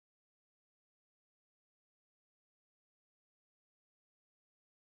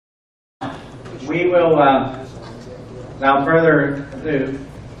we will, without further ado,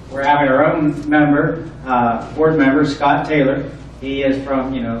 we're having our own member, board member, Scott Taylor. He is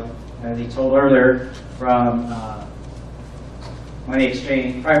from, as he told earlier, from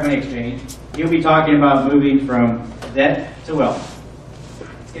private money exchange. He'll be talking about moving from debt to wealth.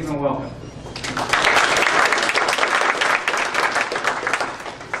 Let's give him a welcome.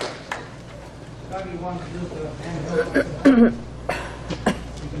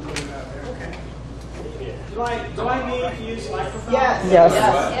 Do I need to use microphone? Yes. Yes.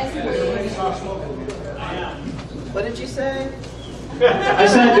 I am. What did you say? I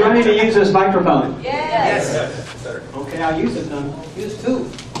said, do I need to use this microphone? Yes. Okay, I'll use it then. Use two.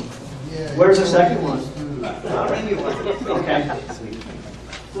 Where's the second one? I'll bring you one. Okay.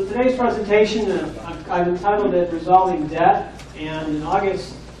 So today's presentation, I've entitled it Resolving Debt. And in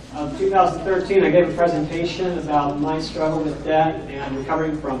August of 2013, I gave a presentation about my struggle with debt and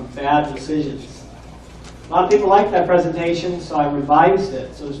recovering from bad decisions. A lot of people liked that presentation, so I revised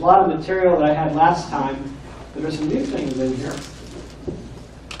it. So there's a lot of material that I had last time, but there's some new things in here.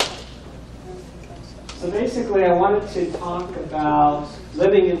 So basically, I wanted to talk about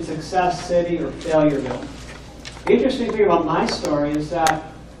living in Success City or Failureville. The interesting thing about my story is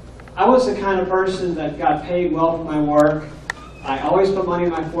that I was the kind of person that got paid well for my work. I always put money in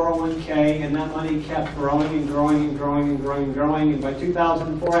my 401k, and that money kept growing and growing and growing and growing and growing. And by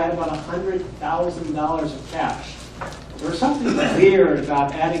 2004, I had about $100,000 of cash. There was something weird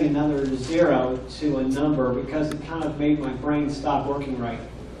about adding another zero to a number because it kind of made my brain stop working right.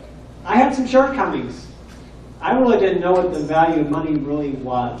 I had some shortcomings. I really didn't know what the value of money really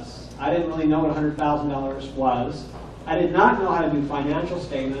was. I didn't really know what $100,000 was. I did not know how to do financial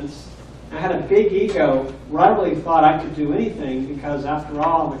statements. I had a big ego where I really thought I could do anything because, after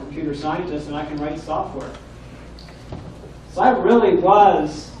all, I'm a computer scientist and I can write software. So I really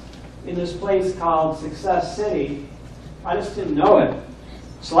was in this place called Success City. I just didn't know it.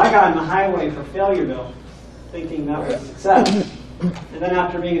 So I got on the highway for Failureville, thinking that was success. And then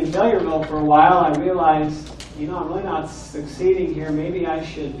after being in Failureville for a while, I realized, I'm really not succeeding here. Maybe I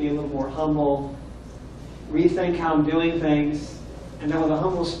should be a little more humble, rethink how I'm doing things. And then with a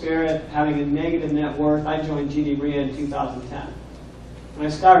humble spirit, having a negative net worth, I joined GDREIA in 2010. And I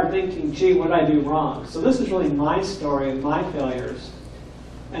started thinking, gee, what did I do wrong? So this is really my story and my failures.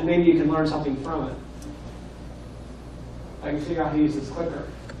 And maybe you can learn something from it. I can figure out how to use this clicker.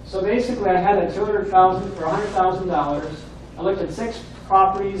 So basically, I had a $200,000 for $100,000. I looked at 6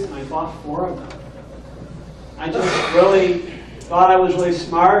 properties and I bought 4 of them. I just really thought I was really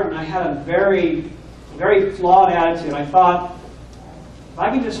smart, and I had a very, very flawed attitude. I thought, if I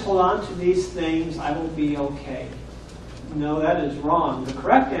can just hold on to these things, I will be okay. No, that is wrong. The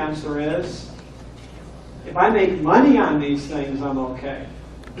correct answer is, if I make money on these things, I'm okay.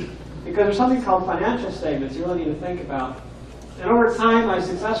 Because there's something called financial statements you really need to think about. And over time, I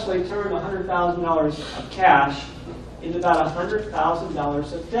successfully turned $100,000 of cash into about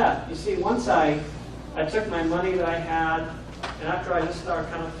 $100,000 of debt. You see, once I took my money that I had, and after I just started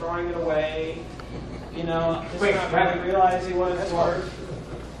kind of throwing it away, just not really realizing what it's worth.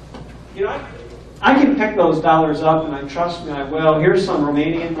 I can pick those dollars up, and trust me, I will. Here's some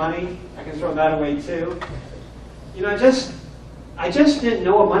Romanian money. I can throw that away too. I just didn't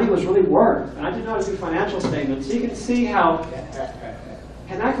know what money was really worth, and I didn't know how to do financial statements. So you can see how,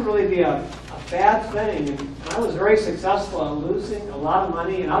 and that could really be a bad thing. And I was very successful at losing a lot of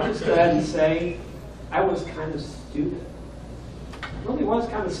money, and I'll just go ahead and say I was kind of stupid. I really was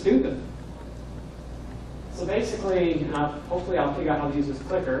kind of stupid. So basically, hopefully I'll figure out how to use this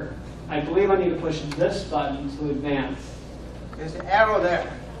clicker. I believe I need to push this button to advance. There's an arrow there.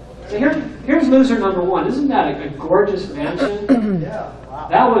 So here's loser number 1. Isn't that a gorgeous mansion? Yeah. Wow.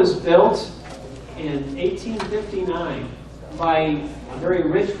 That was built in 1859 by a very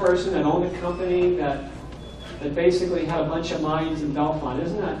rich person that owned a company that basically had a bunch of mines in Belfont.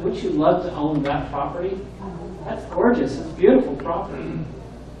 Wouldn't you love to own that property? That's gorgeous. It's beautiful property.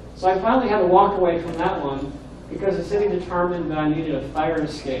 So I finally had to walk away from that one because the city determined that I needed a fire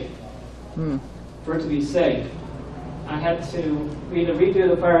escape for it to be safe. I had to either redo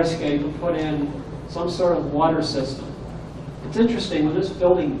the fire escape or put in some sort of water system. It's interesting, when this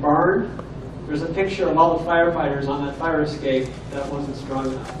building burned, there's a picture of all the firefighters on that fire escape that wasn't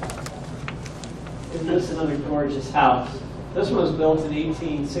strong enough. Isn't this another gorgeous house? This one was built in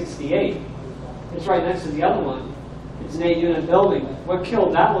 1868. It's right next to the other one. It's an 8-unit building. What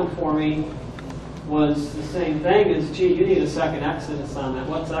killed that one for me was the same thing as, gee, you need a second exodus on that.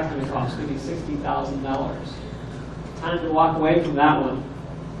 What's that going to cost? Maybe $60,000. Time to walk away from that one.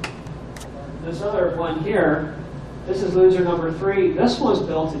 This other one here, This is loser number 3. This was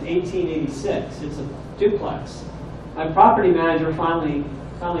built in 1886. It's a duplex. My property manager finally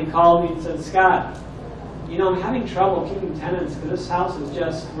called me and said, Scott, you know, I'm having trouble keeping tenants because this house is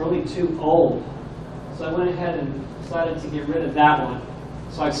just really too old. So I went ahead and decided to get rid of that one.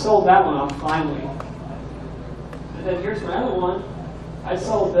 So I sold that one off finally. And then here's my other one. I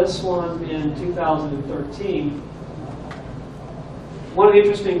sold this one in 2013. One of the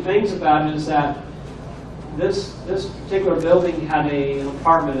interesting things about it is that this particular building had an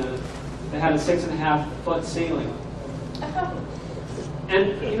apartment in it that had a 6.5-foot ceiling.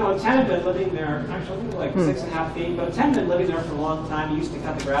 And, you know, a tenant had been living there, actually I think like 6.5 feet, but a tenant had been living there for a long time. He used to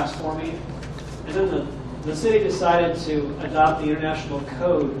cut the grass for me. And then the city decided to adopt the international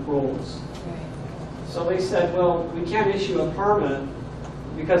code rules. So they said, well, we can't issue a permit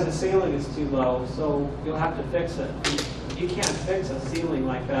because the ceiling is too low, so you'll have to fix it. You can't fix a ceiling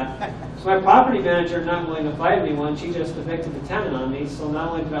like that. So my property manager, not willing to fight me one, she just evicted the tenant on me. So not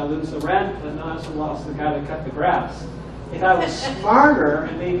only did I lose the rent, but now I also lost the guy that cut the grass. If I was smarter,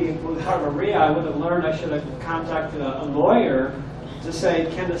 and maybe if we were part of REIA, I would have learned I should have contacted a lawyer to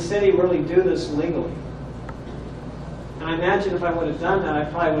say, can the city really do this legally? And I imagine if I would have done that, I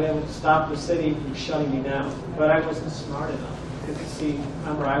probably would have been able to stop the city from shutting me down. But I wasn't smart enough. Because you see,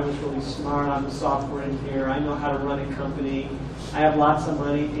 remember, I was really smart. I'm a software engineer. I know how to run a company. I have lots of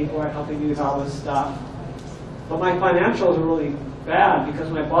money. People are helping me with all this stuff. But my financials are really bad because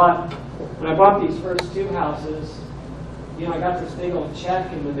when I bought these first 2 houses, you know, I got this big old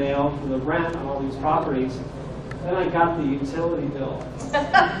check in the mail for the rent on all these properties. Then I got the utility bill.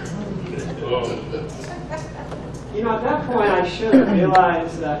 You know, at that point, I should have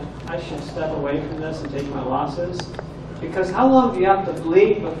realized that I should step away from this and take my losses. Because how long do you have to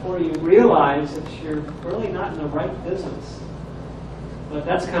bleed before you realize that you're really not in the right business? But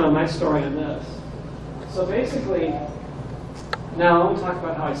that's kind of my story on this. So basically, now I want to talk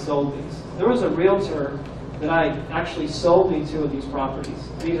about how I sold these. There was a realtor that I actually sold me 2 of these properties.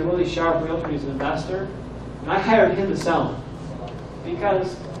 He's a really sharp realtor, he's an investor. And I hired him to sell them.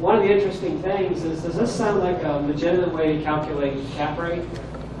 Because one of the interesting things is, does this sound like a legitimate way to calculate cap rate?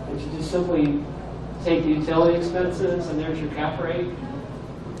 That you just simply take the utility expenses and there's your cap rate?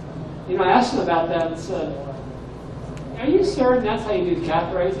 You know, I asked him about that and said, are you certain that's how you do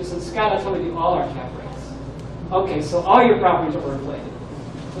cap rates? He said, Scott, that's how we do all our cap rates. Okay, so all your properties are inflated.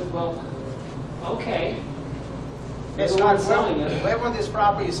 I said, well, okay. It's not selling it. Where were these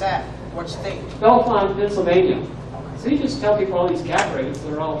properties at? What state? Bellefonte, Pennsylvania. So you just tell people all these cap rates,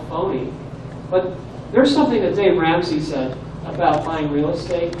 they're all phony. But there's something that Dave Ramsey said about buying real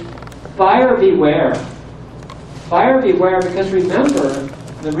estate. Buyer beware. Buyer beware, because remember,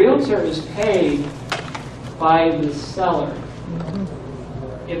 the realtor is paid by the seller.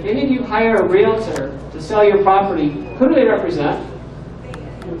 If any of you hire a realtor to sell your property, who do they represent?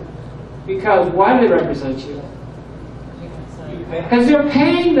 Because why do they represent you? Because they're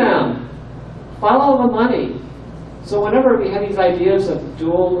paying them. Follow the money. So whenever we have these ideas of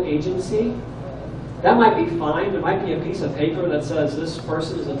dual agency, that might be fine. There might be a piece of paper that says this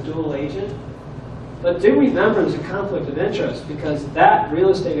person is a dual agent. But do remember there's a conflict of interest because that real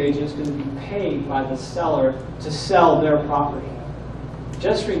estate agent is going to be paid by the seller to sell their property.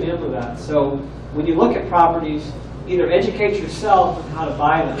 Just remember that. So when you look at properties, either educate yourself on how to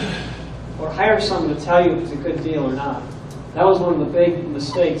buy them or hire someone to tell you if it's a good deal or not. That was one of the big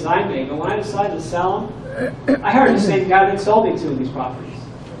mistakes I made. But when I decided to sell them, I hired the same guy that sold me 2 of these properties.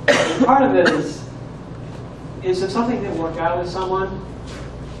 And part of it is if something didn't work out with someone,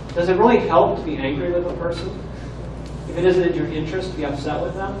 does it really help to be angry with a person? If it isn't in your interest to be upset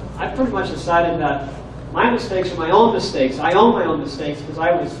with them? I pretty much decided that my mistakes are my own mistakes. I own my own mistakes because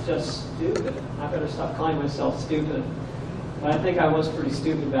I was just stupid. I better stop calling myself stupid. But I think I was pretty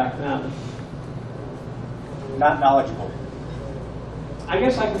stupid back then. Not knowledgeable. I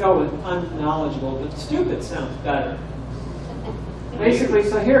guess I can go with unknowledgeable, but stupid sounds better. Basically,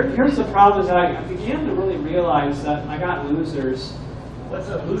 so here's the problem is that I began to really realize that I got losers. What's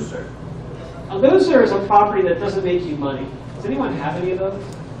a loser? A loser is a property that doesn't make you money. Does anyone have any of those?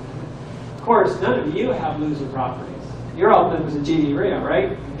 Of course, none of you have loser properties. You're all members of GDREIA,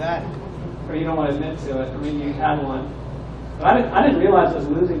 right? You got it. Or you don't want to admit to it. I mean, you had one. But I didn't realize I was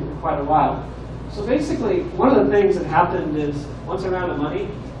losing for quite a while. So basically, one of the things that happened is, once I ran out of money,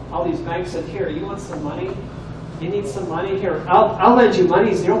 all these banks said, here, you want some money? You need some money? Here, I'll lend you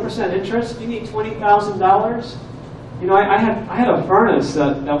money, 0% interest. You need $20,000? You know, I had a furnace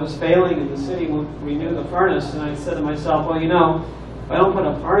that was failing in the city when we knew the furnace, and I said to myself, well, you know, if I don't put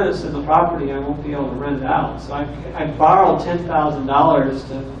a furnace in the property, I won't be able to rent it out. So I borrowed $10,000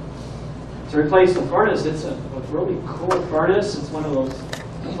 to replace the furnace. It's a really cool furnace. It's one of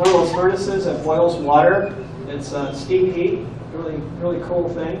those furnaces that boils water. It's steam heat. Really cool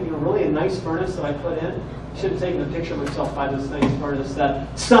thing. You know, really a nice furnace that I put in. Should have taken a picture of myself by this nice furnace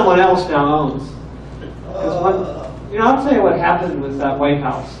that someone else now owns. You know, I'll tell you what happened with that White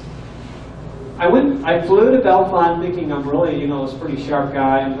House. I flew to Belfont thinking I'm really, you know, this pretty sharp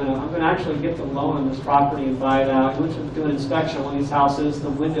guy. I'm gonna actually get the loan on this property and buy it out. I went to do an inspection on one of these houses. The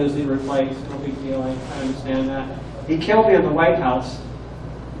windows need replaced. No big deal. I understand that. He killed me on the White House.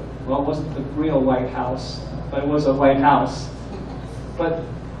 Well, it wasn't the real White House, but it was a White House. But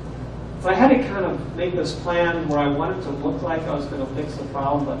so I had to kind of make this plan where I wanted to look like I was going to fix the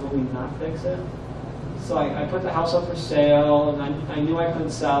problem, but really not fix it. So I put the house up for sale, and I knew I couldn't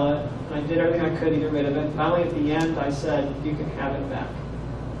sell it. And I did everything I could to get rid of it. Finally, at the end, I said, you can have it back.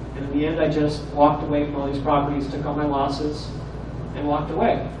 And in the end, I just walked away from all these properties, took all my losses, and walked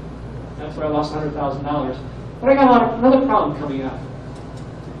away. That's where I lost $100,000. But I got another problem coming up.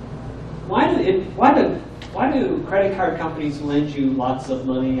 Why do credit card companies lend you lots of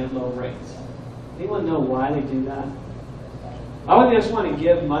money at low rates? Anyone know why they do that? Why would they just want to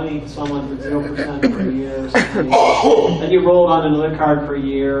give money to someone for 0% per year or something? Then you roll on another card per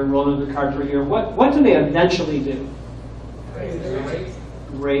year, roll on another card per year. What do they eventually do?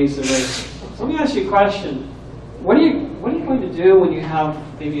 Raise the rate. So let me ask you a question. What are you going to do when you have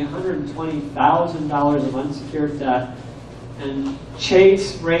maybe $120,000 of unsecured debt and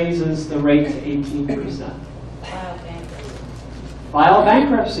Chase raises the rate to 18%? File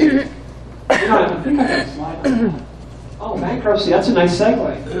bankruptcy. You know, I think I got a slide on that. Oh, bankruptcy, that's a nice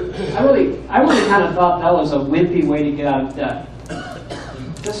segue. I really kind of thought that was a wimpy way to get out of debt.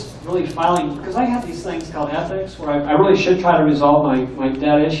 Just really filing, because I have these things called ethics where I really should try to resolve my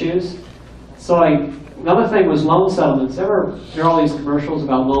debt issues. So another thing was loan settlements. Ever hear all these commercials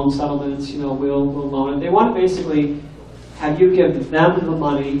about loan settlements, you know, we'll loan it. They want to basically have you give them the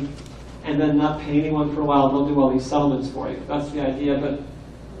money and then not pay anyone for a while, and they'll do all these settlements for you. That's the idea, but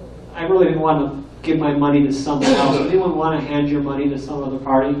I really didn't want to give my money to someone else. Would anyone want to hand your money to some other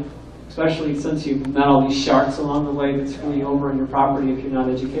party? Especially since you've met all these sharks along the way that screw you over on your property if you're not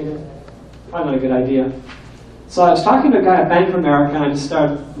educated? Probably not a good idea. So I was talking to a guy at Bank of America, and I just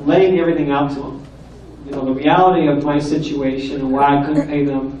started laying everything out to him. You know, the reality of my situation and why I couldn't pay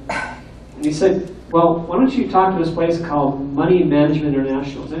them. And he said, well, why don't you talk to this place called Money Management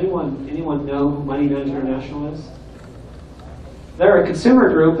International? Does anyone know who Money Management International is? They're a consumer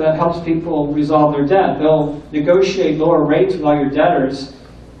group that helps people resolve their debt. They'll negotiate lower rates with all your debtors,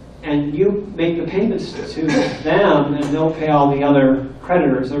 and you make the payments to them, and they'll pay all the other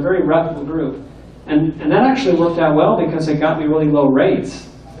creditors. They're a very reputable group. And that actually worked out well because it got me really low rates.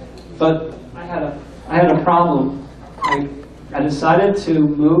 But I had a problem. I decided to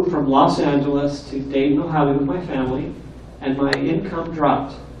move from Los Angeles to Dayton, Ohio with my family, and my income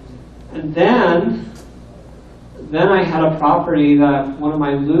dropped. And then I had a property that one of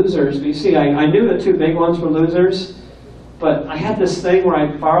my losers, you see, I knew the two big ones were losers, but I had this thing where I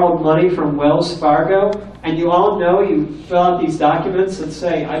borrowed money from Wells Fargo, and you all know you fill out these documents that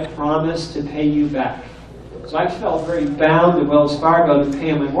say, I promise to pay you back. So I felt very bound to Wells Fargo to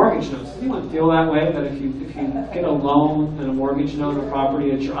pay my mortgage notes. Does anyone feel that way, that if you get a loan and a mortgage note on a property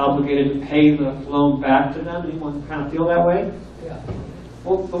that you're obligated to pay the loan back to them? Anyone kind of feel that way? Yeah.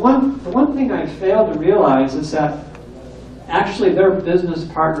 Well, the one thing I failed to realize is that actually they're business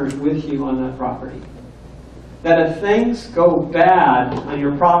partners with you on that property. That if things go bad on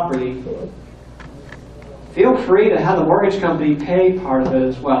your property, feel free to have the mortgage company pay part of it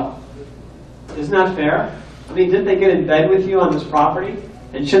as well. Isn't that fair? I mean, didn't they get in bed with you on this property?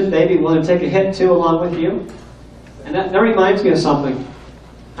 And shouldn't they be willing to take a hit too along with you? And that reminds me of something.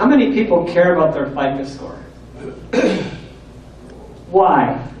 How many people care about their FICO score?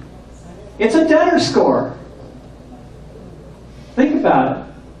 Why? It's a debtor score. Think about it.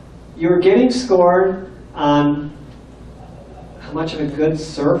 You're getting scored on how much of a good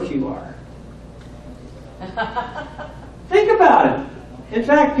serf you are. Think about it. In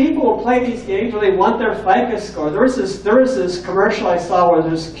fact, people will play these games where they want their FICO score. There was this commercial I saw where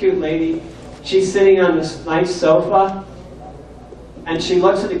there's this cute lady. She's sitting on this nice sofa, and she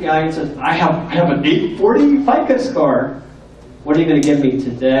looks at the guy and says, I have an 840 FICO score. What are you going to give me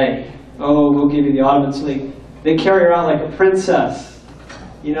today? Oh, we'll give you the Ottoman sleep. They carry her out like a princess.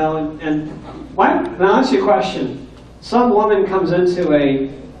 You know, and why? Now, I'll ask you a question. Some woman comes into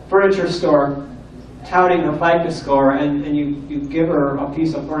a furniture store touting her FICO score, and you give her a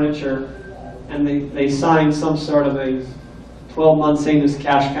piece of furniture, and they sign some sort of a 12-month same as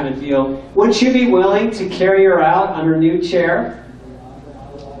cash kind of deal. Wouldn't you be willing to carry her out on her new chair?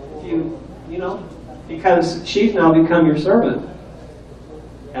 If you you know, because she's now become your servant,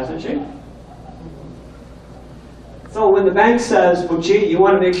 hasn't she? So when the bank says, well, gee, you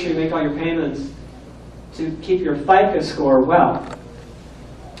want to make sure you make all your payments to keep your FICO score well,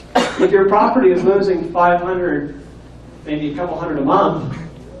 if your property is losing 500, maybe a couple hundred a month,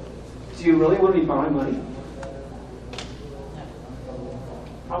 do you really want to be borrowing money?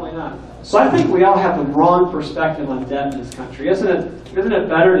 Probably not. So I think we all have the wrong perspective on debt in this country. Isn't it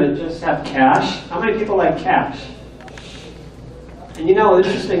better to just have cash? How many people like cash? And you know, the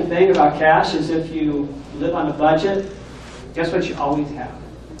interesting thing about cash is if you live on a budget, guess what you always have?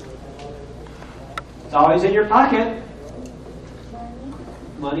 It's always in your pocket.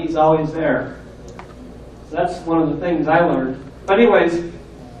 Money's always there. So that's one of the things I learned. But anyways,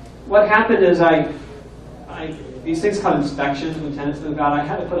 what happened is these things called inspections when tenants move out, I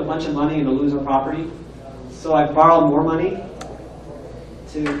had to put a bunch of money into loser property. So I borrowed more money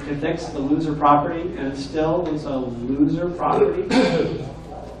to fix the loser property, and it still was a loser property.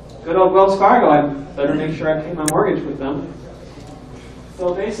 Good old Wells Fargo, I better make sure I pay my mortgage with them.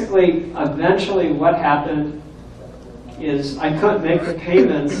 So basically, eventually what happened is I couldn't make the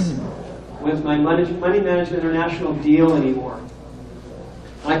payments with my Money Management International deal anymore.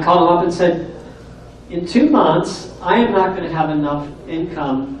 I called them up and said, in 2 months, I am not going to have enough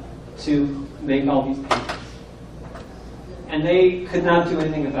income to make all these payments. And they could not do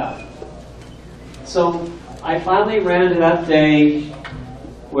anything about it. So I finally ran into that day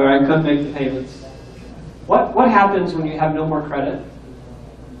where I couldn't make the payments. What happens when you have no more credit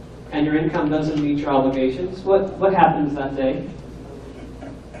and your income doesn't meet your obligations? What happens that day?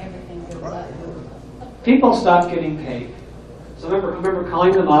 Everything goes up. People stop getting paid. So I remember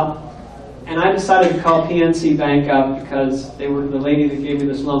calling them up, and I decided to call PNC Bank up because the lady that gave me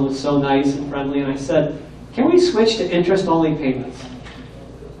this loan was so nice and friendly, and I said, can we switch to interest-only payments?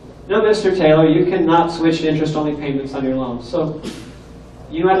 No, Mr. Taylor, you cannot switch to interest-only payments on your loans. So,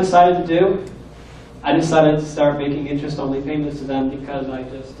 you know what I decided to do? I decided to start making interest-only payments to them because I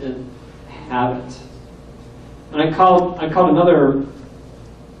just didn't have it. And I called another.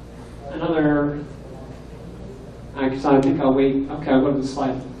 I think I'll wait. Okay, I'll go to the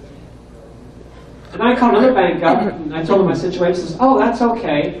slide. And then I called another bank up, and I told them my situation. Says, oh, that's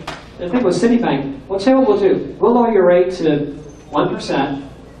okay. And I think it was Citibank. Well, tell you what we'll do. We'll lower your rate to 1%.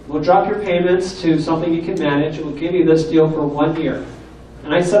 We'll drop your payments to something you can manage. We'll give you this deal for 1 year.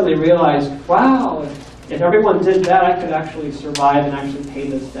 And I suddenly realized, wow, if everyone did that, I could actually survive and actually pay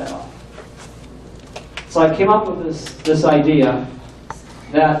this debt off. So I came up with this idea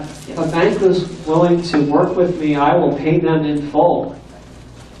that if a bank was willing to work with me, I will pay them in full.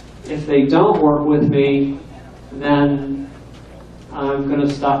 If they don't work with me, then I'm going to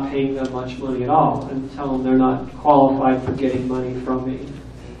stop paying them much money at all and tell them they're not qualified for getting money from me.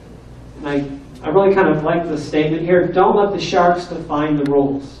 And I really kind of like the statement here, don't let the sharks define the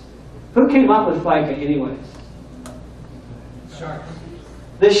rules. Who came up with FICA anyways? Sharks.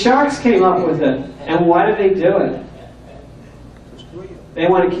 The sharks came up with it. And why did they do it? They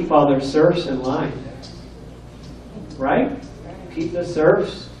want to keep all their serfs in line. Right? Keep the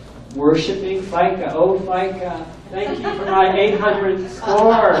serfs worshiping FICA. Oh, FICA, thank you for my 800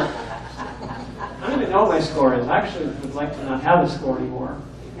 score. I don't even know what my score is. I actually would like to not have a score anymore.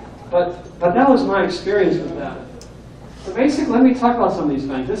 But that was my experience with that. So basically, let me talk about some of these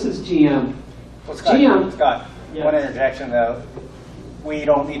banks. This is GM. Well, Scott, Yeah. One interjection though. We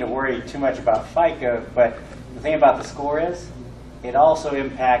don't need to worry too much about FICA, but the thing about the score is, it also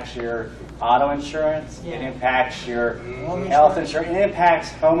impacts your auto insurance, it impacts your health insurance, it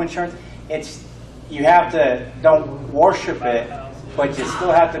impacts home insurance. You have to, don't worship it, but you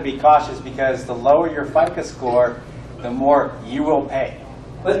still have to be cautious because the lower your FICA score, the more you will pay.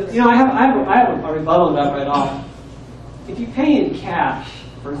 But you know, I have a rebuttal to that right off. If you pay in cash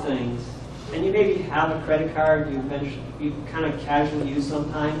for things, and you maybe have a credit card you kind of casually use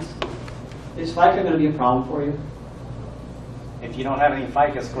sometimes, is FICA going to be a problem for you? If you don't have any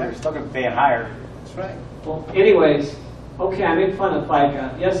FICA score, you're still going to be paying higher. That's right. Well, anyways, okay, I made fun of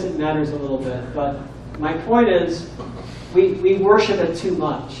FICA. Yes, it matters a little bit, but my point is, we worship it too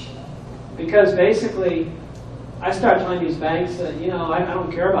much. Because basically, I start telling these banks that, you know, I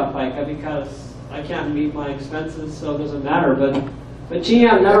don't care about FICA because I can't meet my expenses, so it doesn't matter. But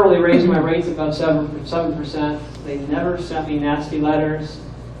GM never really raised my rates above 7%. They never sent me nasty letters.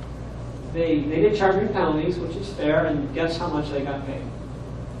 They did charge me penalties, which is fair, and guess how much they got paid?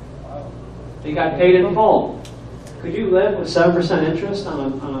 They got paid in full. Could you live with 7% interest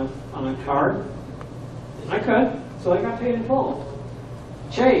on a card? I could, so I got paid in full.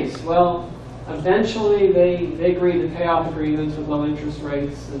 Chase, well, eventually they agreed to pay off agreements with low interest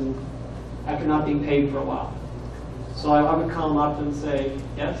rates, and after not being paid for a while. So I would call them up and say,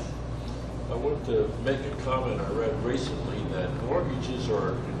 yes? I want to make a comment. I read recently that mortgages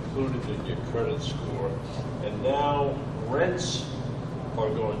are included in your credit score, and now rents are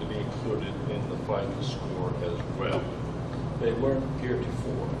going to be included in the FICO score as well. They weren't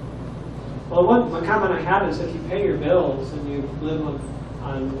heretofore. Well, one comment I had is if you pay your bills and you live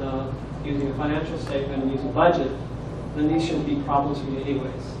on using a financial statement and use a budget, then these shouldn't be problems for you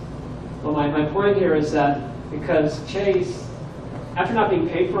anyways. But my point here is that because Chase, after not being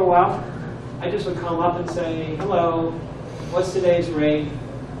paid for a while, I just would call them up and say, hello, what's today's rate?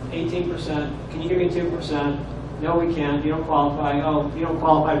 18%. Can you give me 2%? No, we can't. You don't qualify. Oh, you don't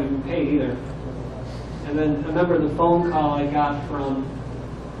qualify to be paid either. And then I remember the phone call I got from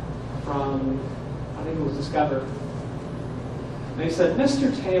I think it was Discover. They said,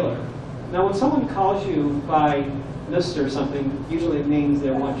 Mr. Taylor. Now, when someone calls you by Mr. something, usually it means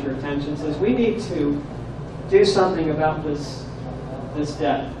they want your attention. Says, we need to do something about this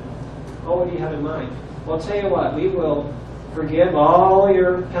debt. Oh, what do you have in mind? Well, I'll tell you what, we will forgive all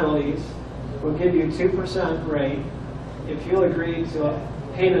your penalties. We'll give you 2% rate if you'll agree to a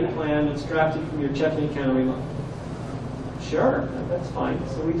payment plan that's drafted from your checking account every month. Sure, that's fine.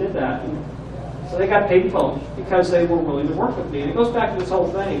 So we did that. And so they got paid full because they were willing to work with me. And it goes back to this whole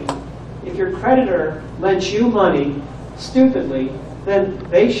thing. If your creditor lends you money stupidly, then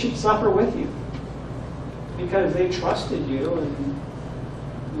they should suffer with you because they trusted you. And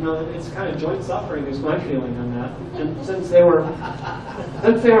you know, it's kind of joint suffering is my feeling on that. And since they were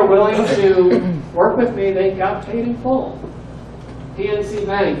willing to work with me, they got paid in full. PNC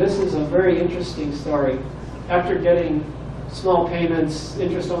Bank, this is a very interesting story. After getting small payments,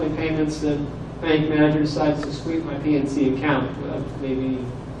 interest-only payments, the bank manager decides to sweep my PNC account with maybe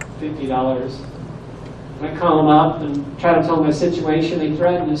 $50. I call them up and try to tell them my situation. They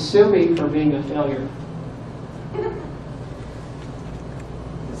threaten to sue me for being a failure.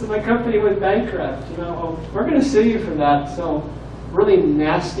 So my company went bankrupt. You know, oh, we're going to sue you for that. So really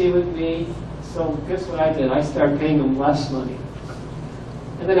nasty with me. So guess what I did? I started paying them less money.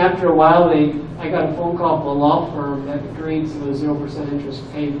 And then after a while, I got a phone call from a law firm that agreed to a 0% interest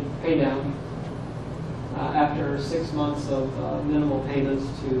pay down after 6 months of minimal payments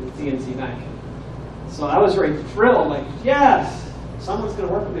to PNC Bank. So I was very thrilled, like, yes, someone's going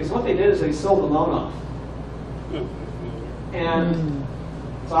to work with me. So what they did is they sold the loan off. And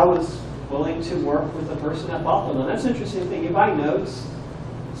so I was willing to work with the person that bought the loan. That's an interesting thing. You buy notes.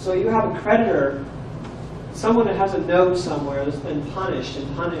 So you have a creditor, someone that has a note somewhere that's been punished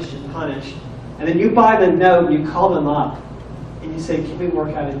and punished and punished. And then you buy the note and you call them up. And you say, can we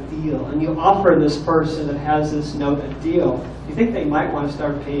work out a deal? And you offer this person that has this note a deal. You think they might want to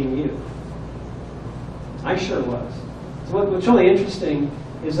start paying you. I sure was. So what's really interesting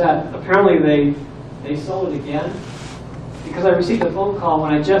is that apparently they sold it again because I received a phone call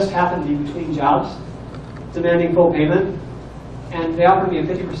when I just happened to be between jobs demanding full payment. And they offered me a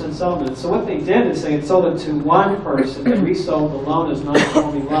 50% settlement. So what they did is they had sold it to one person and resold the loan as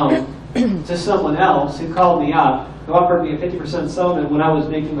non-performing loan to someone else who called me up, who offered me a 50% settlement when I was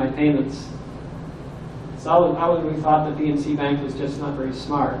making my payments. So I really thought that PNC Bank was just not very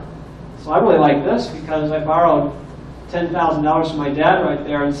smart. So I really like this because I borrowed $10,000 from my dad right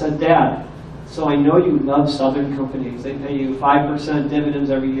there and said, Dad, so I know you love Southern companies. They pay you 5% dividends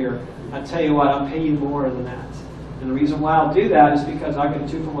every year. I tell you what, I'll pay you more than that. And the reason why I'll do that is because I get a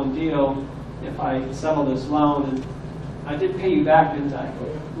 2-for-1 deal if I settle this loan. And I did pay you back, didn't I?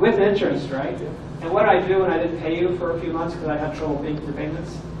 With interest, right? And what I do when I didn't pay you for a few months because I had trouble making your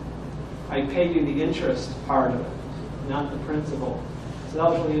payments, I paid you the interest part of it, not the principal. So that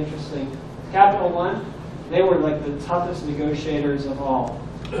was really interesting. Capital One, they were like the toughest negotiators of all.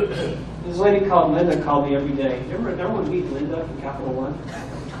 This lady called Linda called me every day. You remember when we meet Linda from Capital One?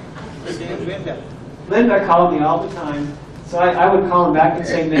 Linda. Linda called me all the time. So I would call him back and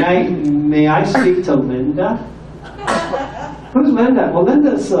say, may I speak to Linda? Who's Linda? Well,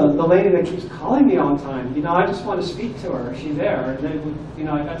 Linda's the lady that keeps calling me all the time. You know, I just want to speak to her. Is she there? And then, you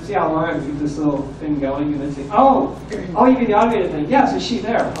know, I'd see how long I keep this little thing going, and then say, oh, you mean the automated thing? Yes, is she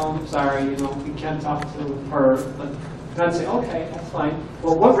there? Oh, I'm sorry, you know, we can't talk to her. And I'd say, okay, that's fine.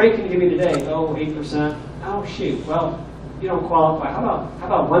 Well, what rate can you give me today? Oh, 8%. Oh, shoot. Well, you don't qualify. How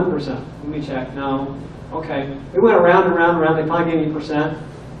about 1%? Let me check. No. Okay. We went around and around and around. They finally gave me a percent.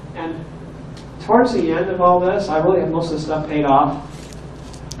 And towards the end of all this, I really had most of the stuff paid off.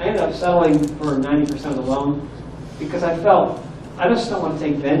 I ended up settling for 90% of the loan because I felt I just don't want to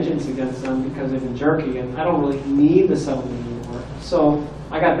take vengeance against them because they've been jerky, and I don't really need the settlement anymore. So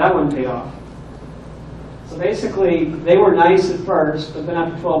I got that one paid off. So basically, they were nice at first, but then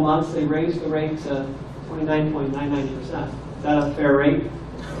after 12 months, they raised the rate to 29.99%. Is that a fair rate?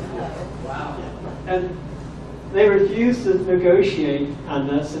 Wow. And they refused to negotiate on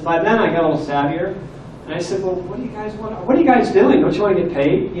this. And by then, I got a little savvier. And I said, well, what do you guys want? What are you guys doing? Don't you want to get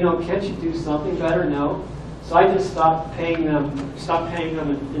paid? You know, can't you do something better? No. So I just stopped paying them.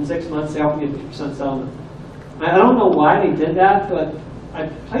 And in 6 months, they offered me a 50% settlement. I don't know why they did that, but I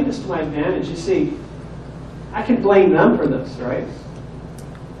played this to my advantage. You see, I can blame them for this, right?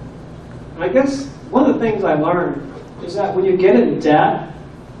 And I guess one of the things I learned is that when you get in debt,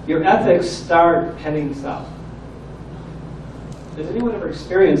 your ethics start heading south. Has anyone ever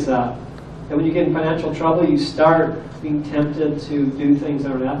experienced that? That when you get in financial trouble, you start being tempted to do things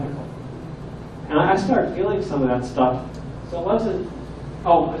that are unethical. And I started feeling some of that stuff. So it wasn't,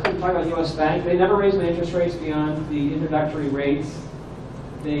 oh, I was going to talk about U.S. Bank. They never raised my interest rates beyond the introductory rates.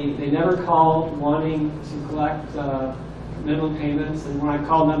 They never called wanting to collect minimum payments. And when I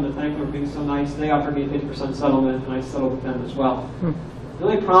called them to thank them for being so nice, they offered me a 50% settlement, and I settled with them as well. The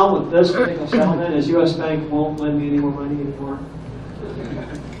only problem with this particular settlement is U.S. Bank won't lend me any more money anymore.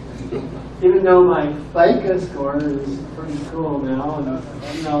 Even though my FICO score is pretty cool now,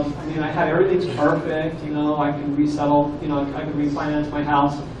 and you know, I mean, I had everything's perfect. You know, I can resettle. You know, I can refinance my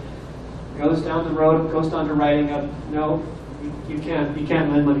house. It goes down the road. It goes down to writing up. No, you can't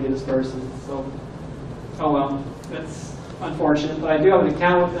lend money to this person. So, oh well, that's unfortunate. But I do have an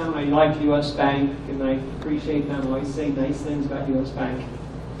account with them. I like U.S. Bank, and I appreciate them. I always say nice things about U.S. Bank.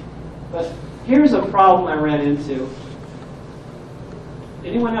 But here's a problem I ran into.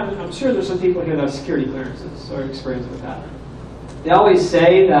 Anyone have, I'm sure there's some people here that have security clearances or experience with that. They always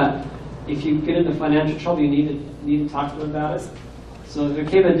say that if you get into financial trouble, you need to talk to them about it. So there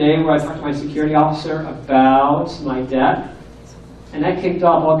came a day where I talked to my security officer about my debt, and that kicked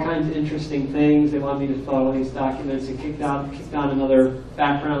off all kinds of interesting things. They wanted me to fill out all these documents. It kicked down another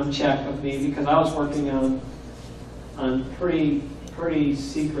background check of me because I was working on pretty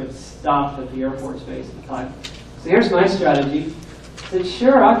secret stuff at the Air Force Base at the time. So here's my strategy. I said,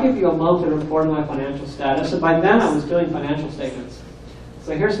 sure, I'll give you a monthly report on my financial status. And by then, I was doing financial statements.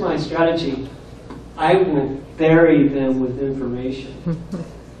 So here's my strategy. I will bury them with information.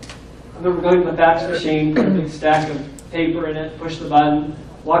 I remember going to the fax machine, put a big stack of paper in it, push the button,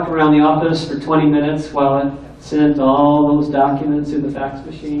 walk around the office for 20 minutes while I sent all those documents through the fax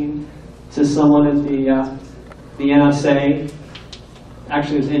machine to someone at the NSA.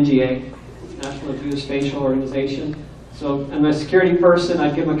 Actually, it was NGA, National Geospatial Organization. So, and my security person,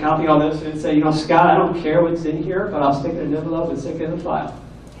 I'd give them a copy of all this and say, you know, Scott, I don't care what's in here, but I'll stick it in an envelope and stick it in the file.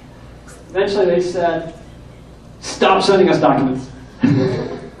 Eventually they said, stop sending us documents.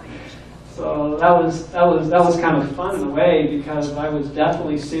 So that was kind of fun in a way because I was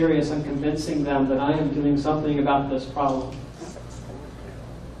definitely serious in convincing them that I am doing something about this problem.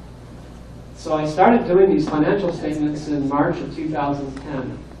 So I started doing these financial statements in March of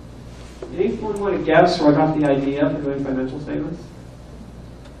 2010. Anyone want to guess where I got the idea for doing financial statements?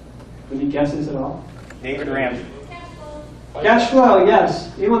 Any guesses at all? David Ramsey. Cashflow,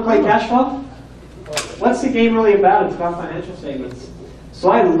 yes. Anyone play Cashflow? What's the game really about? It's about financial statements. So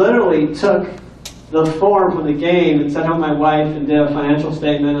I literally took the form from the game and sent home my wife and did a financial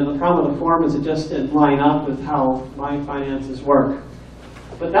statement. And the problem with the form is it just didn't line up with how my finances work.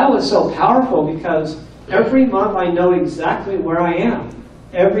 But that was so powerful because every month I know exactly where I am.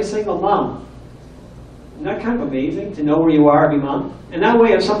 Every single month. Isn't that kind of amazing to know where you are every month? And that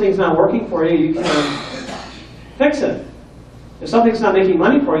way, if something's not working for you, you can fix it. If something's not making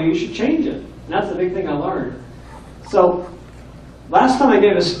money for you, you should change it. And that's the big thing I learned. So, last time I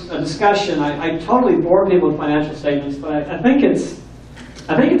gave a discussion, I totally bored people with financial statements, but I think it's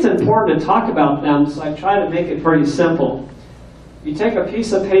important to talk about them, so I try to make it pretty simple. You take a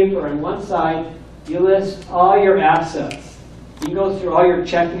piece of paper, and one side, you list all your assets. You can go through all your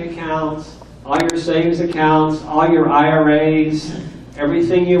checking accounts, all your savings accounts, all your IRAs,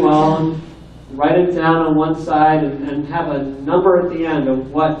 everything you own. Write it down on one side and have a number at the end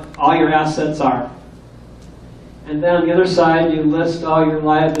of what all your assets are. And then on the other side, you list all your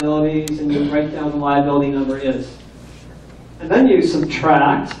liabilities and you write down the liability number is. And then you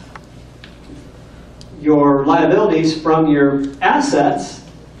subtract your liabilities from your assets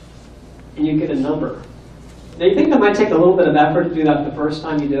and you get a number. Now, you think that might take a little bit of effort to do that the first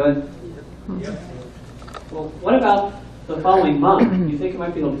time you do it? Yep. Well, what about the following month? You think it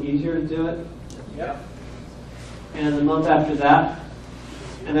might be a little easier to do it? Yep. And the month after that?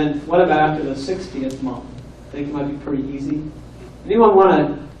 And then what about after the 60th month? Think it might be pretty easy? Anyone want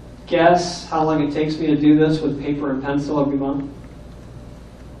to guess how long it takes me to do this with paper and pencil every month?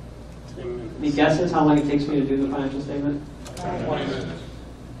 Any guesses how long it takes me to do the financial statement?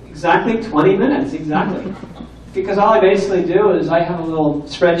 Exactly 20 minutes, exactly. Because all I basically do is I have a little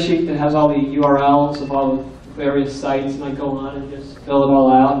spreadsheet that has all the URLs of all the various sites, and I go on and just fill it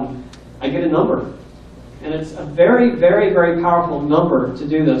all out, and I get a number. And it's a very, very, very powerful number to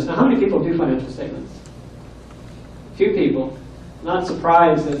do this. Now, how many people do financial statements? Few people. Not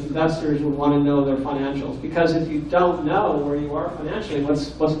surprised that investors would want to know their financials, because if you don't know where you are financially,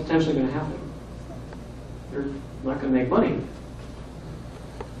 what's potentially going to happen? You're not going to make money.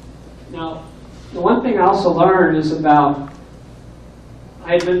 Now, the one thing I also learned is about,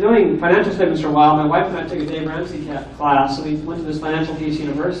 I had been doing financial statements for a while. My wife and I took a Dave Ramsey class, so we went to this Financial Peace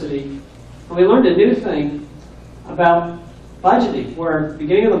University, and we learned a new thing about budgeting, where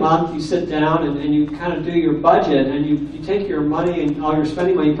beginning of the month you sit down and you kind of do your budget, and you take your money and all your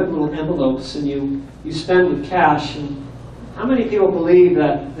spending money, you put in little envelopes, and you spend with cash. And how many people believe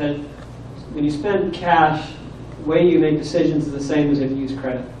that when you spend cash, the way you make decisions is the same as if you use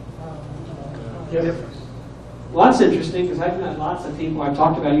credit? Well, that's interesting, because I've met lots of people I've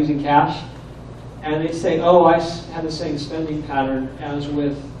talked about using cash, and they say, oh, I have the same spending pattern as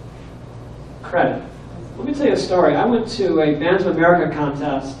with credit. Let me tell you a story. I went to a Bands of America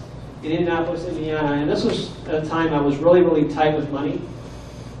contest in Indianapolis, Indiana, and this was at a time I was really, really tight with money.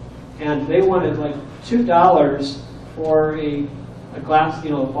 And they wanted like $2 for a glass, a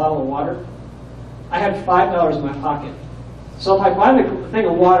bottle of water. I had $5 in my pocket. So if I buy the thing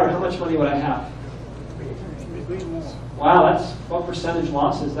of water, how much money would I have? Wow, what percentage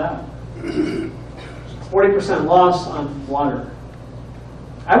loss is that? 40% loss on water.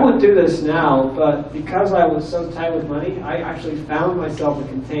 I wouldn't do this now, but because I was so tight with money, I actually found myself a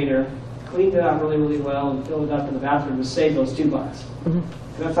container, cleaned it out really, really well, and filled it up in the bathroom to save those $2.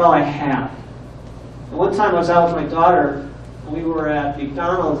 That's all I had. And one time I was out with my daughter, and we were at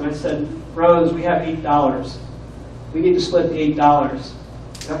McDonald's, and I said, Rose, we have $8. We need to split the $8.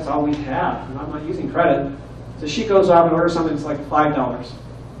 That's all we have. I'm not using credit. So she goes off and orders something that's like $5.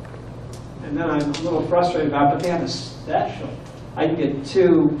 And then I'm a little frustrated about it, but they have a special. I can get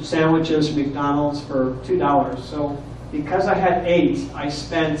 2 sandwiches from McDonald's for $2. So because I had 8, I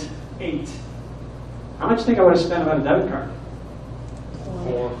spent 8. How much do you think I would have spent on a debit card?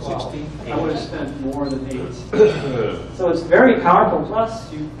 16. I would have spent more than 8. So it's very powerful.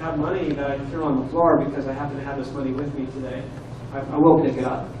 Plus, you have money that I threw on the floor because I happen to have this money with me today. I will pick it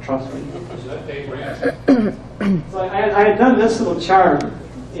up, trust me. So I had done this little chart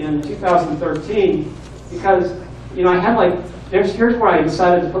in 2013 because, I had like, here's where I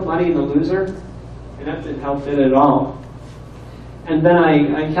decided to put money in the loser, and that didn't help it at all. And then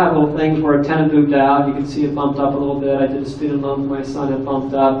I had little things where a tenant moved out. You can see it bumped up a little bit. I did a student loan with my son, it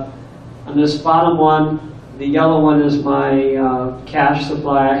bumped up. On this bottom one, the yellow one is my cash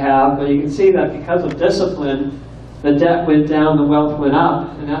supply I have. But you can see that because of discipline, the debt went down, the wealth went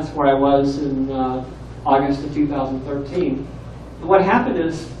up. And that's where I was in August of 2013. And what happened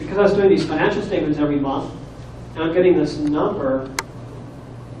is, because I was doing these financial statements every month, and I'm getting this number,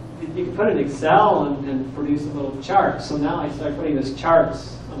 you can put it in Excel and produce a little chart. So now I started putting these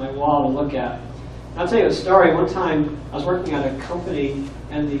charts on my wall to look at. And I'll tell you a story. One time I was working at a company,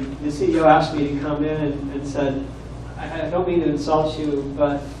 and the CEO asked me to come in and said, I don't mean to insult you,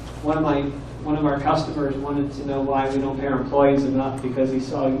 but one of our customers wanted to know why we don't pay our employees enough because he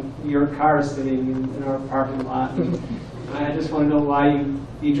saw your car sitting in our parking lot. And I just want to know why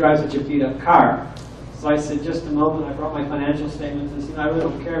you drive such a beat-up car. So I said, just a moment, I brought my financial statements and said, I really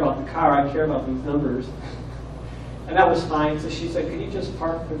don't care about the car, I care about these numbers. And that was fine. So she said, can you just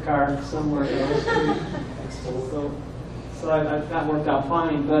park the car somewhere else? So that worked out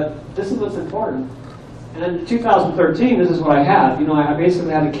fine, but this is what's important. And then in 2013, this is what I had. I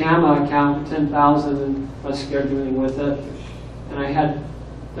basically had a CAMA account for $10,000 and I was scared of doing anything with it. And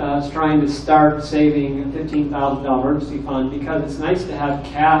I was trying to start saving a $15,000 emergency fund because it's nice to have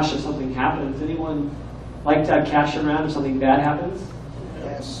cash if something happens. Anyone like to have cash around if something bad happens?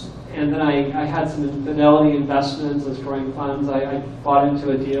 Yes. And then I had some Fidelity investments as growing funds. I bought into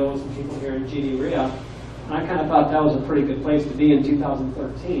a deal with some people here in GDREIA. And I kind of thought that was a pretty good place to be in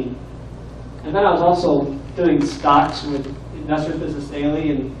 2013. And then I was also doing stocks with Investors Business Daily.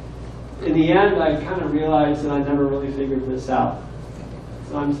 And in the end, I kind of realized that I never really figured this out.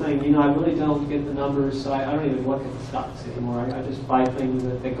 So I'm saying, I really don't get the numbers, so I don't even look at the stocks anymore. I just buy things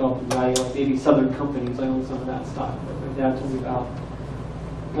that they go up in value, like maybe Southern companies. I own some of that stock that my dad told me about.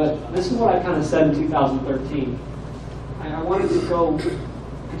 But this is what I kind of said in 2013. I wanted to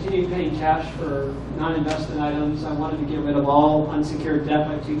continue paying cash for non-investment items. I wanted to get rid of all unsecured debt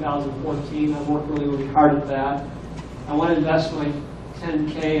by 2014. I worked really, really hard at that. I want to invest my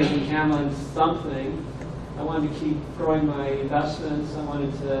 10K as a camera on something. I wanted to keep growing my investments. I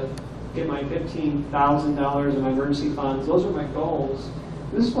wanted to get my $15,000 in my emergency funds. Those are my goals.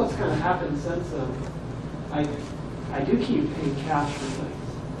 This is what's kind of happened since then. I do keep paying cash for things.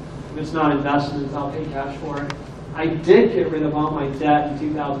 If it's not investments, I'll pay cash for it. I did get rid of all my debt in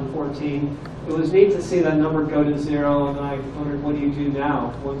 2014. It was neat to see that number go to zero, and then I wondered, what do you do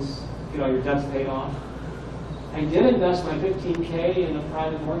now once your debt's paid off? I did invest my $15K in a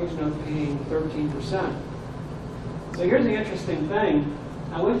private mortgage note paying 13%. So here's the interesting thing.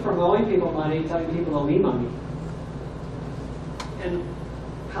 I went from owing people money to telling people to owe me money. And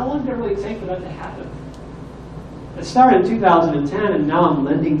how long did it really take for that to happen? It started in 2010, and now I'm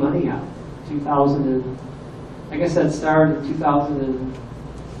lending money out. I guess that started in 2000 and,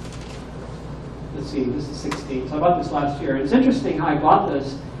 let's see, this is 16. So I bought this last year. It's interesting how I bought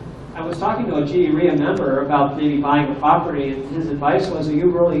this. I was talking to a GDREIA member about maybe buying a property, and his advice was, are you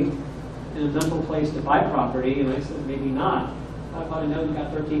really in a mental place to buy property? And I said, maybe not. How about I know you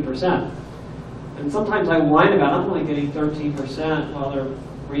got 13%? And sometimes I whine about, I'm only getting 13% while their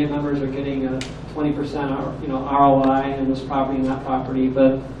REIA members are getting a 20% ROI in this property and that property.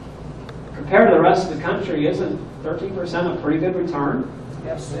 But compared to the rest of the country, isn't 13% a pretty good return?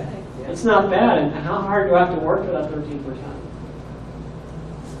 Yes. It's not bad. And how hard do I have to work for that 13%?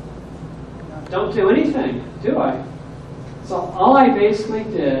 Don't do anything, do I? So all I basically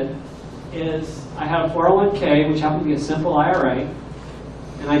did is I had a 401k, which happened to be a simple IRA,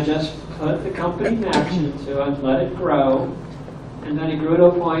 and I just put the company match into it, let it grow, and then it grew to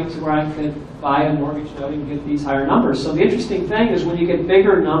a point to where I could buy a mortgage note and get these higher numbers. So the interesting thing is when you get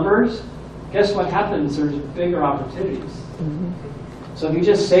bigger numbers, guess what happens? There's bigger opportunities. So if you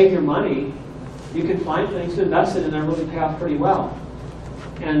just save your money, you can find things to invest in and they really pay off pretty well.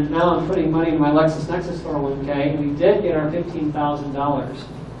 And now I'm putting money in my LexisNexis 401k. We did get our $15,000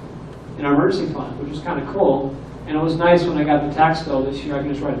 in our emergency fund, which was kind of cool. And it was nice when I got the tax bill this year, I can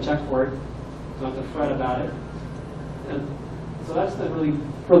just write a check for it. Don't have to fret about it. And so that's been really,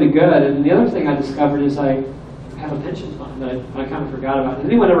 really good. And the other thing I discovered is I have a pension fund that I kind of forgot about. Does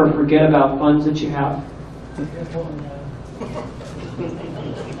anyone ever forget about funds that you have?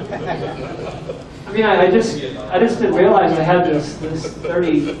 I mean, I just didn't realize I had this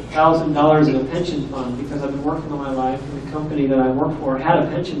 $30,000 in a pension fund because I've been working all my life, and the company that I work for had a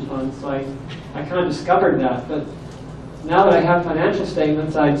pension fund, so I kind of discovered that. But now that I have financial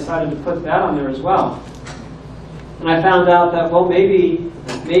statements, I decided to put that on there as well. And I found out that, well, maybe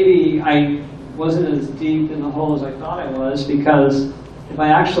I wasn't as deep in the hole as I thought I was, because if I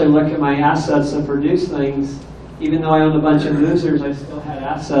actually look at my assets that produce things, even though I owned a bunch of losers, I still had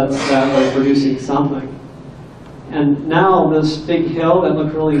assets that were producing something. And now this big hill that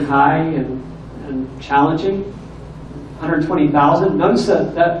looked really high and challenging, 120,000, notice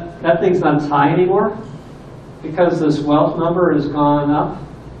that thing's not as high anymore because this wealth number has gone up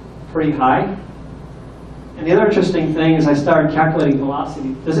pretty high. And the other interesting thing is I started calculating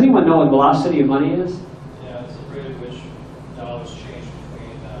velocity. Does anyone know what velocity of money is? Yeah, it's the rate at which dollars change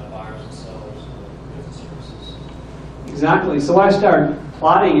between buyers and sellers of goods and services. Exactly. So what I started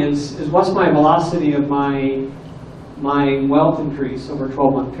plotting is what's my velocity of my wealth increase over a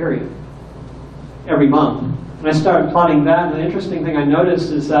 12-month period every month. And I started plotting that, and the interesting thing I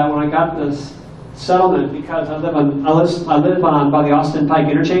noticed is that when I got this settlement, because I live on by the Austin Pike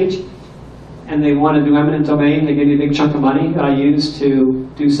interchange, and they want to do eminent domain, they give you a big chunk of money that I use to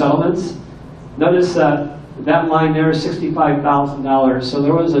do settlements. Notice that line there is $65,000. So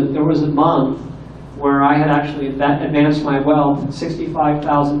there was a month where I had actually advanced my wealth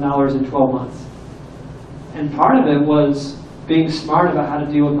 $65,000 in 12 months. And part of it was being smart about how to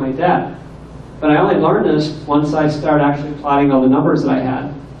deal with my debt. But I only learned this once I started actually plotting all the numbers that I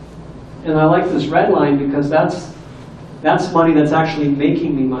had. And I like this red line because that's money that's actually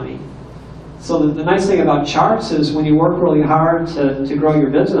making me money. So the nice thing about charts is when you work really hard to grow your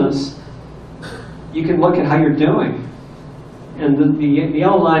business, you can look at how you're doing. And the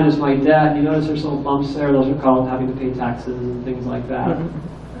yellow line is my debt. You notice there's little bumps there. Those are called having to pay taxes and things like that.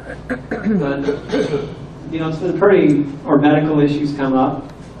 But it's been pretty, or medical issues come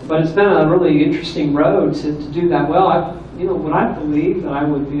up. But it's been a really interesting road to do that well. When I believe that I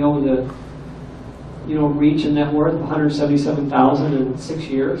would be able to, reach a net worth of $177,000 in 6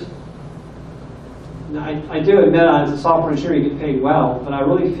 years. Now, I do admit as a software engineer you get paid well, but I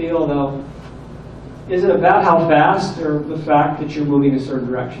really feel though, is it about how fast or the fact that you're moving a certain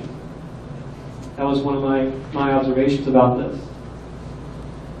direction? That was one of my observations about this.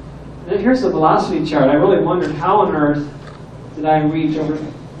 And then here's the velocity chart. I really wondered how on earth did I reach over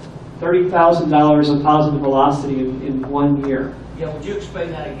 $30,000 of positive velocity in 1 year, Yeah, would you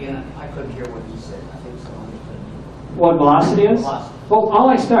explain that again? I couldn't hear what you said. I think someone couldn't. What velocity is? Velocity. Well, all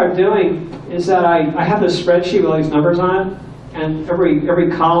I started doing is that I have this spreadsheet with all these numbers on it, and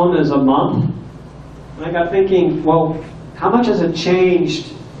every column is a month. And I got thinking, well, how much has it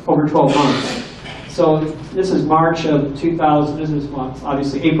changed over 12 months? So this is March of 2000, this is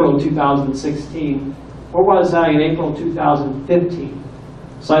obviously April of 2016. Where was I in April 2015?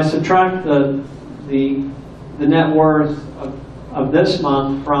 So I subtract the net worth of this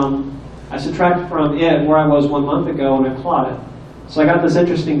month I subtract from it where I was 1 month ago, and I plot it. So I got this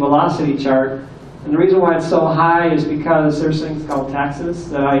interesting velocity chart. And the reason why it's so high is because there's things called taxes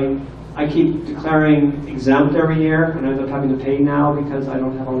that I keep declaring exempt every year, and I end up having to pay now because I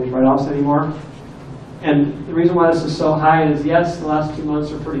don't have all these write-offs anymore. And the reason why this is so high is, yes, the last 2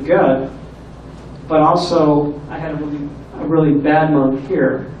 months are pretty good, but also I had a really bad month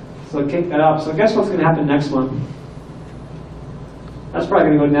here. So it kicked that up. So guess what's going to happen next month? That's probably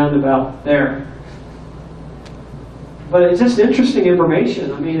going to go down to about there. But it's just interesting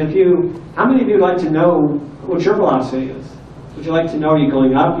information. I mean, how many of you would like to know what your velocity is? Would you like to know, are you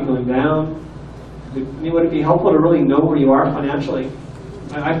going up, are you going down? I mean, would it be helpful to really know where you are financially?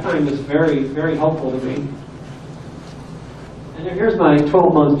 I find this very, very helpful to me. And here's my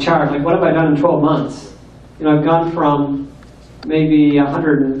 12-month chart. Like, what have I done in 12 months? You know, I've gone from maybe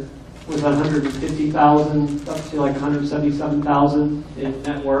 150,000 up to like 177,000 in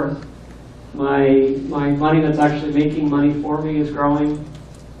net worth. My money that's actually making money for me is growing.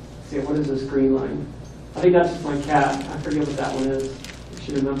 Let's see, what is this green line? I think that's my cat. I forget what that one is. I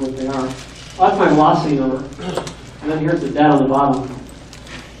should remember what they are. Oh, that's my velocity number. And then here's the debt on the bottom.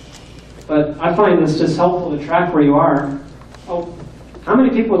 But I find this just helpful to track where you are. Oh, how many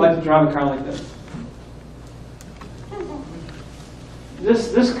people would like to drive a car like this?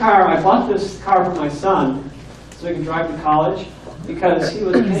 This car, I bought this car for my son so he can drive to college because he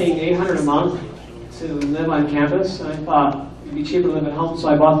was paying $800 a month to live on campus, and I thought it'd be cheaper to live at home, so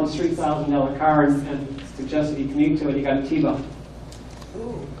I bought this $3,000 car and suggested he commute to it. He got a T-bone.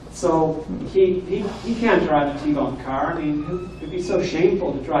 So he can't drive a T-bone car. I mean, it'd be so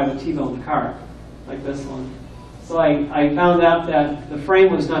shameful to drive a T-bone car like this one. So I found out that the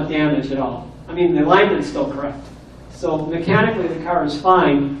frame was not damaged at all. I mean, the alignment's still correct. So mechanically, the car is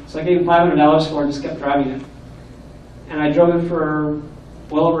fine. So I gave him $500 for it and just kept driving it. And I drove it for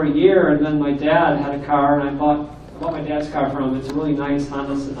well over a year. And then my dad had a car, and I bought my dad's car from him. It's a really nice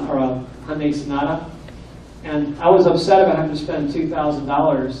Hyundai Sonata. And I was upset about having to spend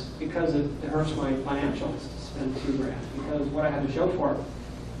 $2,000 because it hurts my financials to spend $2,000 because what I had to show for it.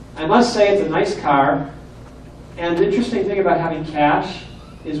 I must say it's a nice car. And the interesting thing about having cash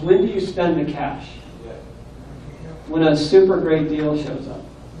is, when do you spend the cash? When a super great deal shows up.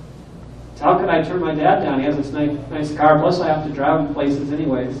 So how could I turn my dad down? He has this nice car, plus I have to drive him places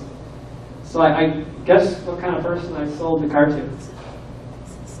anyways. So I guess what kind of person I sold the car to?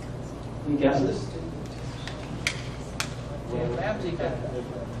 Any guesses?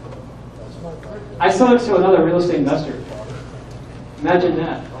 I sold it to another real estate investor. Imagine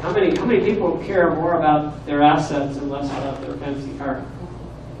that. How many people care more about their assets and less about their fancy car?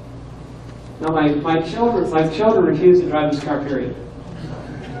 No, my children refuse to drive this car, period.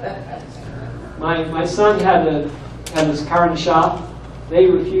 My son had this car in the shop. They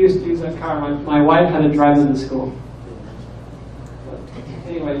refused to use that car. My wife had to drive him to school. But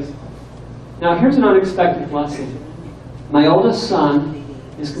anyways, now here's an unexpected blessing. My oldest son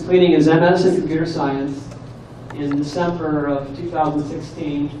is completing his MS in computer science in December of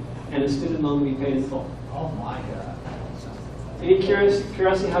 2016, and his student loan will be paid in full. Oh my God. Any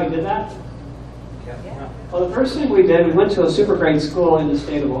curiosity how he did that? Well, the first thing we did, we went to a super great school in the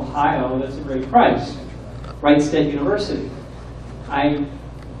state of Ohio that's a great price, Wright State University. I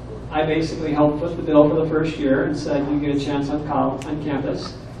basically helped foot the bill for the first year and said, you get a chance on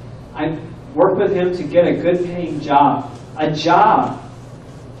campus. I worked with him to get a good paying job. A job.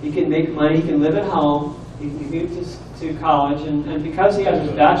 He can make money, he can live at home, he can commute to college, and because he has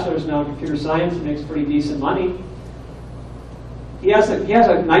his bachelor's now in computer science, he makes pretty decent money. He has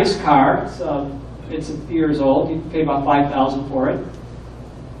a nice car. It's a few years old. You pay about $5,000 for it.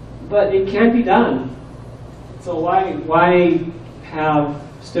 But it can be done. So why have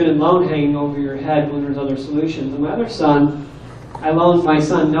student loan hanging over your head when there's other solutions? And my other son, I loaned my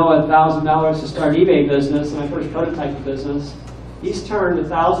son Noah $1,000 to start eBay business, my first prototype business. He's turned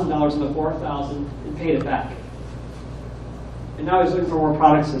 $1,000 into $4,000 and paid it back. And now he's looking for more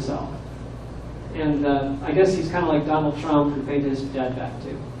products to sell. And I guess he's kind of like Donald Trump, who paid his debt back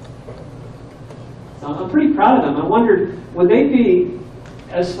too. So I'm pretty proud of them. I wondered, would they be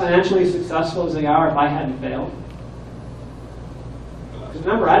as financially successful as they are if I hadn't failed?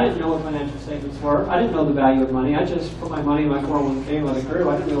 remember, I didn't know what financial statements were. I didn't know the value of money. I just put my money in my 401k and let it grew.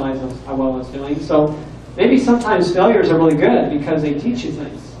 I didn't realize how well I was doing. So maybe sometimes failures are really good because they teach you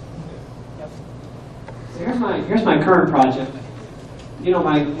things. So here's my current project. You know,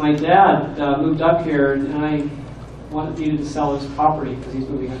 my dad moved up here, and I needed to sell his property because he's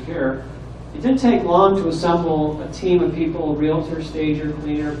moving up here. It didn't take long to assemble a team of people: realtor, stager,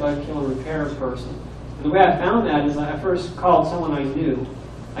 cleaner, bug killer, repair person. And the way I found that is I first called someone I knew.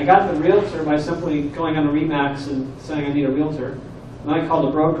 I got the realtor by simply going on a Remax and saying I need a realtor. And I called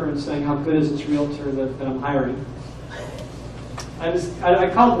the broker and saying, how good is this realtor that I'm hiring? I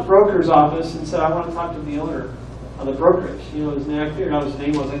called the broker's office and said, I want to talk to the owner of the brokerage. You know, his name, I figured out what his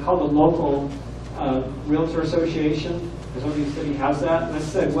name was. I called the local realtor association, because every city has that. And I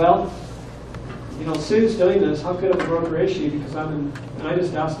said, well, you know, Sue's doing this. How good of a broker is she? Because and I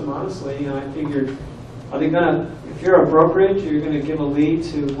just asked them honestly, and I figured, are they gonna, if you're a brokerage, you're gonna give a lead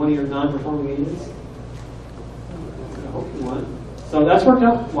to one of your non-performing agents? I hope you want. So that's worked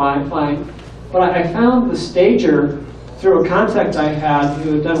out fine. But I found the stager through a contact I had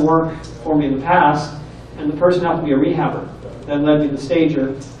who had done work for me in the past, and the person happened to be a rehabber. That led me to the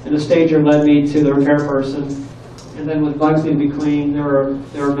stager, and the stager led me to the repair person. And then when bugs needed to be cleaned, they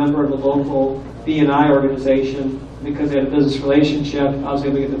were a member of the local B&I organization. Because they had a business relationship, I was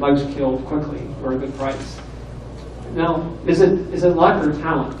able to get the bugs killed quickly for a good price. Now, is it luck or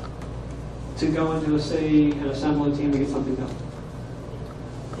talent to go into a city and assemble a team to get something done?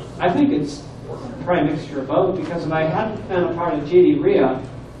 I think it's probably a mixture of both, because if I hadn't been a part of GDREIA,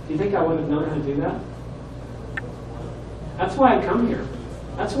 do you think I would have known how to do that? That's why I come here.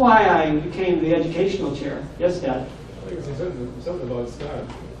 That's why I became the educational chair. Yes, Dad? I think it's something about Scott.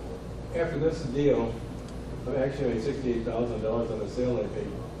 After this deal, I actually made $68,000 on the sale I paid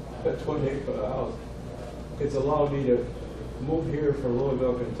at $28,000 for the house. It's allowed me to move here from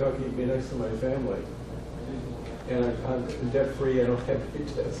Louisville, Kentucky, be next to my family. And I'm debt-free. I don't have any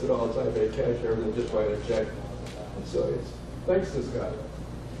debts at all, so I pay cash, everything, just write a check. So it's thanks to Scott.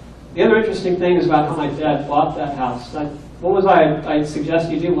 The other interesting thing is about how my dad bought that house. What was I suggest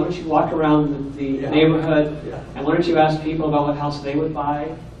you do? Why don't you walk around the neighborhood, and why don't you ask people about what house they would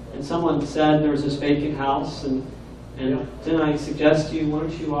buy? And someone said there was this vacant house, and didn't I suggest to you, why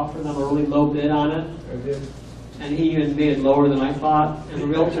don't you offer them a really low bid on it? I did. And he even made it lower than I thought. And the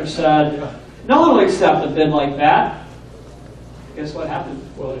realtor said, no one will accept a bid like that. Guess what happened?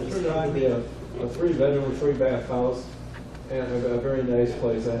 Well, it turned out to be a 3-bedroom, 3-bath house, and a very nice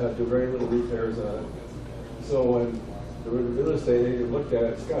place. I had to do very little repairs on it. So when the real estate agent looked at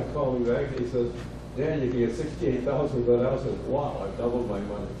it, Scott called me back and he says, Dan, you can get $68,000 for that house. I said, wow, I doubled my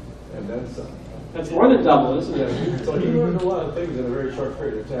money. And then some. That's more than double, isn't it? So he learned a lot of things in a very short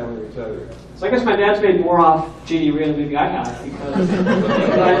period of time, let me tell you. So I guess my dad's made more off GDREIA than maybe I have, because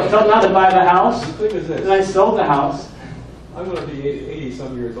I told him not to buy the house, The thing is this. and I sold the house. I'm going to be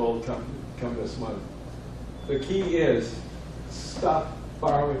 80-some years old come this month. The key is stop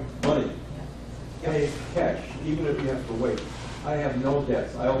borrowing money. Pay cash, even if you have to wait. I have no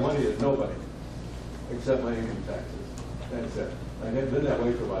debts. I owe money to nobody, except my income taxes. That's it. I've been that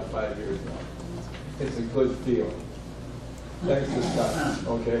way for about 5 years now. It's a good deal. Thanks to Scott,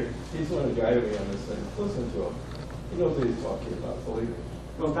 okay? He's the one who guided me on this thing. Listen to him. He knows what he's talking about, believe me.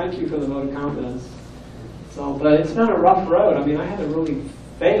 Well, thank you for the vote of confidence. So, but it's been a rough road. I mean, I had to really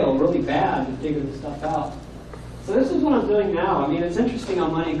fail really bad to figure this stuff out. So this is what I'm doing now. I mean, it's interesting how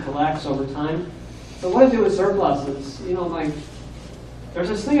money collects over time. So what I do with surpluses, you know, there's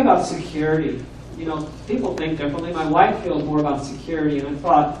this thing about security. You know, people think differently. My wife feels more about security, and I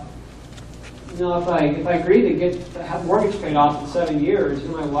thought, you know, if I agree to have mortgage paid off in 7 years, you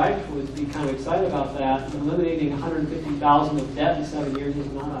know, my wife would be kind of excited about that. And eliminating $150,000 of debt in 7 years is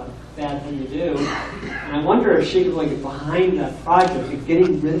not a bad thing to do. And I wonder if she could like get behind that project of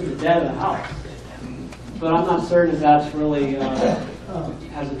getting rid of the debt of the house. But I'm not certain if that's really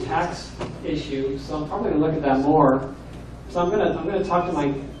has a tax issue. So I'm probably going to look at that more. So I'm going to talk to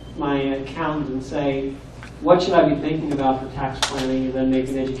my accountant and say, what should I be thinking about for tax planning, and then make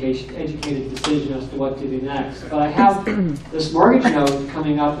an educated decision as to what to do next. But I have this mortgage note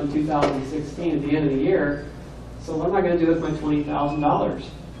coming up in 2016 at the end of the year, so what am I going to do with my $20,000?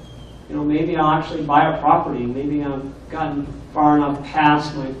 You know, maybe I'll actually buy a property. Maybe I've gotten far enough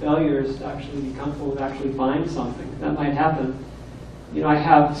past my failures to actually be comfortable with actually buying something. That might happen. You know, I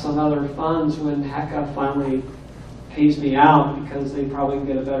have some other funds when HECA finally pays me out, because they probably can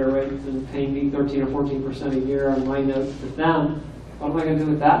get a better rate than paying me 13 or 14% a year on my note with them. What am I going to do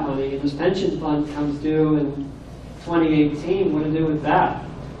with that money? And this pension fund comes due in 2018. What to do with that?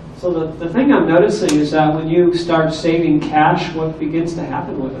 So the thing I'm noticing is that when you start saving cash, what begins to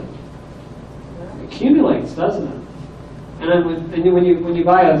happen with it? It accumulates, doesn't it? And then when you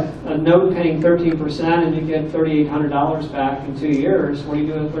buy a note paying 13% and you get $3,800 back in 2 years, what do you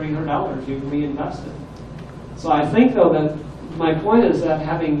do with $3,800? You reinvest it. So I think, though, that my point is that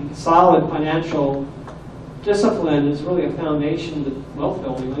having solid financial discipline is really a foundation to wealth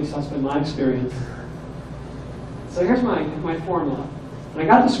building. At least that's been my experience. So here's my formula. And I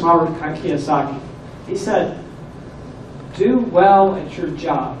got this from Robert Kiyosaki. He said, do well at your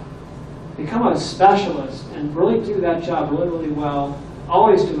job. Become a specialist and really do that job really, really well.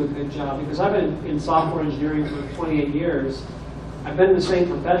 Always do a good job. Because I've been in software engineering for 28 years. I've been in the same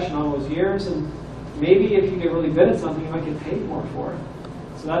profession all those years. And maybe if you get really good at something, you might get paid more for it.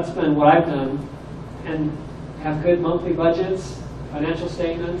 So that's been what I've done. And have good monthly budgets, financial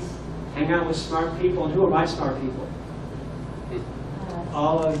statements, hang out with smart people. And who are my smart people?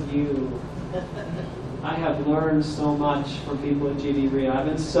 All of you. I have learned so much from people at GDREIA. I've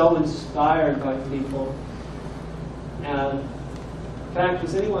been so inspired by people. And in fact,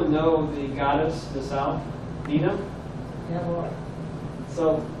 does anyone know the goddess of the South, Bina? Yeah, boy.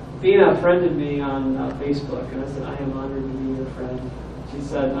 So Bina friended me on Facebook, and I said, I am honored to be your friend. She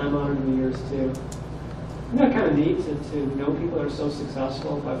said, I'm honored to be yours too. Isn't that kind of neat to know people that are so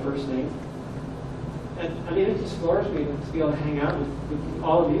successful by first name? And I mean, it just floors me to be able to hang out with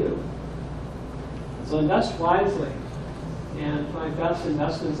all of you. So invest wisely. And my best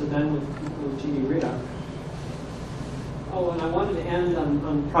investments have been with people with GDREIA. Oh, and I wanted to end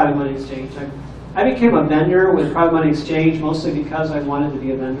on private money exchange. I became a vendor with private money exchange mostly because I wanted to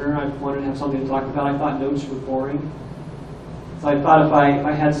be a vendor. I wanted to have something to talk about. I thought notes were boring. So I thought if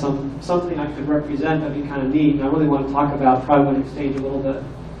I had something I could represent, that'd be kind of neat. And I really want to talk about private money exchange a little bit.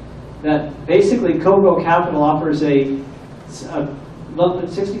 That basically Kogo Capital offers a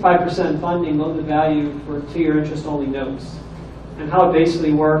 65% funding loan to value for 2-year interest only notes. And how it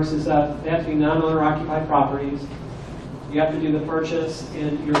basically works is that they have to be non-owner occupied properties. You have to do the purchase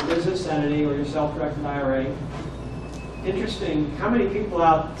in your business entity or your self-directed IRA. Interesting, how many people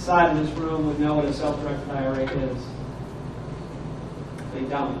outside of this room would know what a self-directed IRA is? They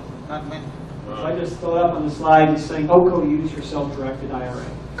don't. Not many. So I just throw it up on the slide just saying, OCO, use your self-directed IRA.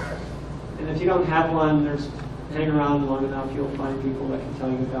 And if you don't have one, hang around long enough, you'll find people that can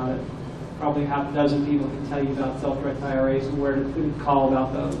tell you about it. Probably half a dozen people can tell you about self-directed IRAs and who to call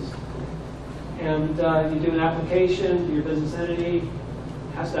about those. And you do an application to your business entity.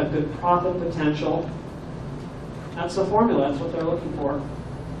 It has to have good profit potential. That's the formula. That's what they're looking for.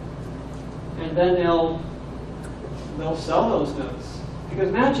 And then they'll sell those notes. Because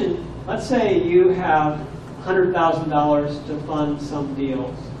imagine, let's say you have $100,000 to fund some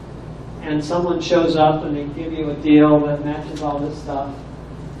deals. And someone shows up and they give you a deal that matches all this stuff.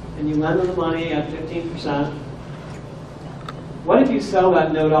 And you lend them the money at 15%. What if you sell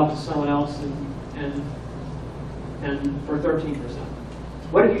that note off to someone else and for 13%?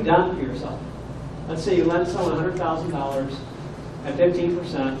 What have you done for yourself? Let's say you lend someone $100,000 at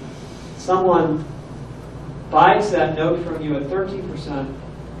 15%. Someone buys that note from you at 13%.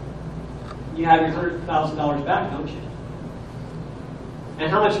 You have your $100,000 back, don't you? And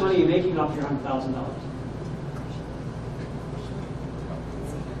how much money are you making off your $100,000?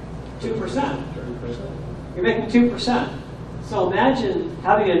 2%. You're making 2%. So imagine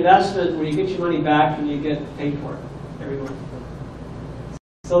having an investment where you get your money back and you get paid for it every month.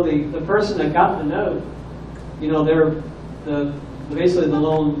 So the person that got the note, you know, basically the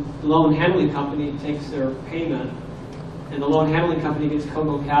loan handling company takes their payment, and the loan handling company gets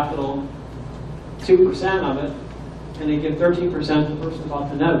Kogo Capital 2% of it, and they give 13% to the person who bought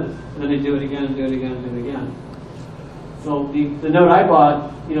the note, and then they do it again and do it again and do it again. So the note I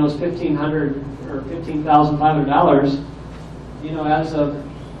bought, you know, is $1,500 or $15,500. You know, as of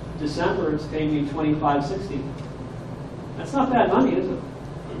December, it's paid me $2,560. That's not bad money, is it?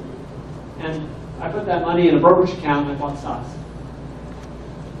 And I put that money in a brokerage account and I bought stocks,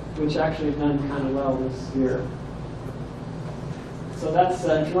 which actually have done kind of well this year. So that's,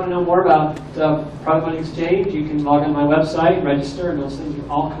 if you want to know more about private money exchange, you can log on my website, register, and they'll send you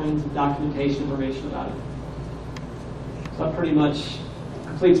all kinds of documentation information about it. So that pretty much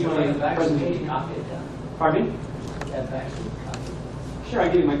completes my presentation. Pardon me? Sure, I'll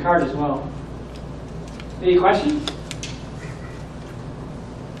give you my card as well. Any questions?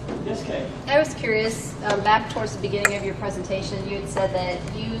 Yes, Kay? I was curious, back towards the beginning of your presentation, you had said that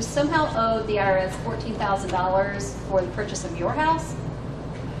you somehow owed the IRS $14,000 for the purchase of your house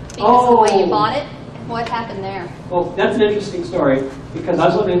because of the way you bought it. What happened there? Well, that's an interesting story because I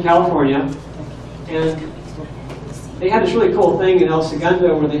was living in California, and they had this really cool thing in El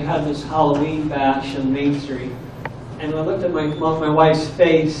Segundo where they had this Halloween bash on Main Street. And when I looked at my wife's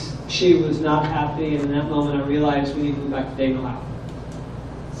face, she was not happy, and in that moment I realized we need to move back to Dayton, Ohio.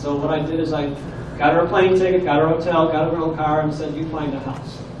 So what I did is I got her a plane ticket, got her a hotel, got her rental car, and said, you find a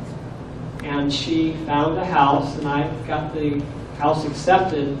house. And she found a house, and I got the house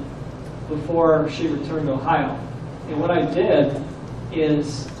accepted before she returned to Ohio. And what I did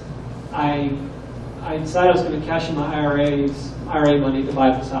is I decided I was going to cash in my IRA money to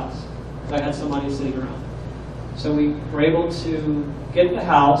buy this house, because I had some money sitting around. So we were able to get the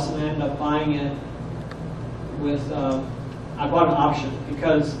house, and I ended up buying it with, I bought an option,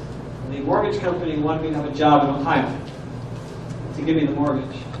 because the mortgage company wanted me to have a job in Ohio to give me the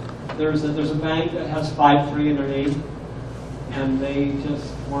mortgage. There's a bank that has 5-3 in their name, and they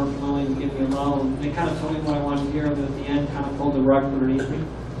just weren't willing to give me a loan. They kind of told me what I wanted to hear, but at the end kind of pulled the rug underneath me.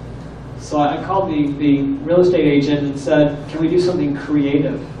 So I called the real estate agent and said, can we do something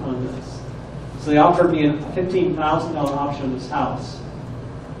creative on this? So they offered me a $15,000 option on this house,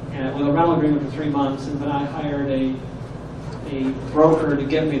 and with a rental agreement for 3 months, and then I hired a broker to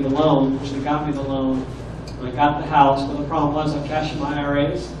get me the loan, which they got me the loan. And I got the house, but the problem was I cashed my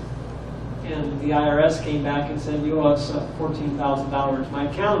IRAs, and the IRS came back and said, you owe us $14,000. My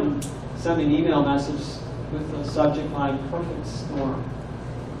accountant sent me an email message with the subject line, perfect storm.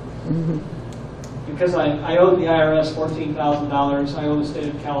 Because I owed the IRS $14,000, I owe the state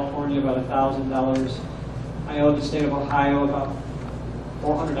of California about $1,000, I owe the state of Ohio about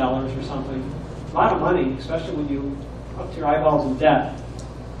 $400 or something. A lot of money, especially when you up to your eyeballs in debt.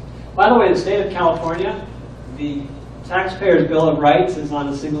 By the way, the state of California, the taxpayer's Bill of Rights is on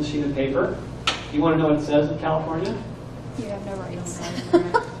a single sheet of paper. You want to know what it says in California? You have no rights.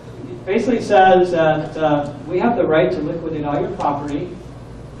 It basically says that we have the right to liquidate all your property,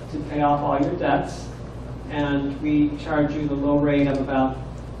 to pay off all your debts, and we charge you the low rate of about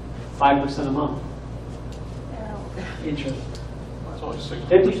 5% a month interest. That's only 6%.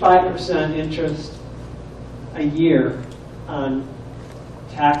 55% interest a year on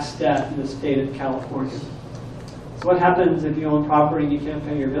tax debt in the state of California. So what happens if you own property and you can't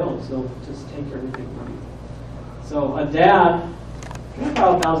pay your bills? They'll just take everything from you. So a dad, can I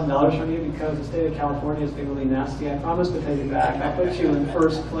borrow $1,000 from you because the state of California is being really nasty? I promise to pay you back. I put you in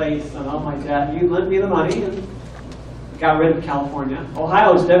first place on all my debt. You lent me the money and got rid of California.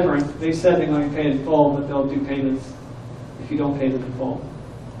 Ohio is different. They said they're going to be paid in full, but they'll do payments if you don't pay them in full.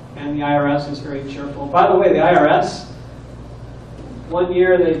 And the IRS is very cheerful. By the way, the IRS, 1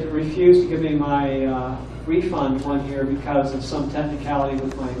 year they refused to give me my refund 1 year because of some technicality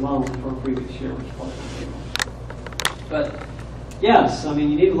with my loan for a previous year, which wasn't legal. But yes, I mean,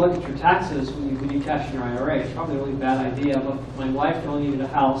 you need to look at your taxes when you cash in your IRA. It's probably a really bad idea, but my wife really needed a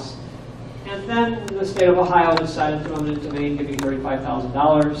house. And then the state of Ohio decided to eminent domain, give me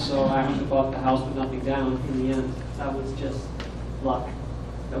 $35,000, so I actually bought the house with nothing down in the end. That was just luck.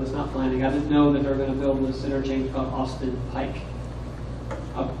 That was not planning. I didn't know that they were going to build this interchange called Austin Pike,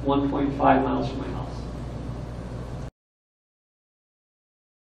 up 1.5 miles from my house.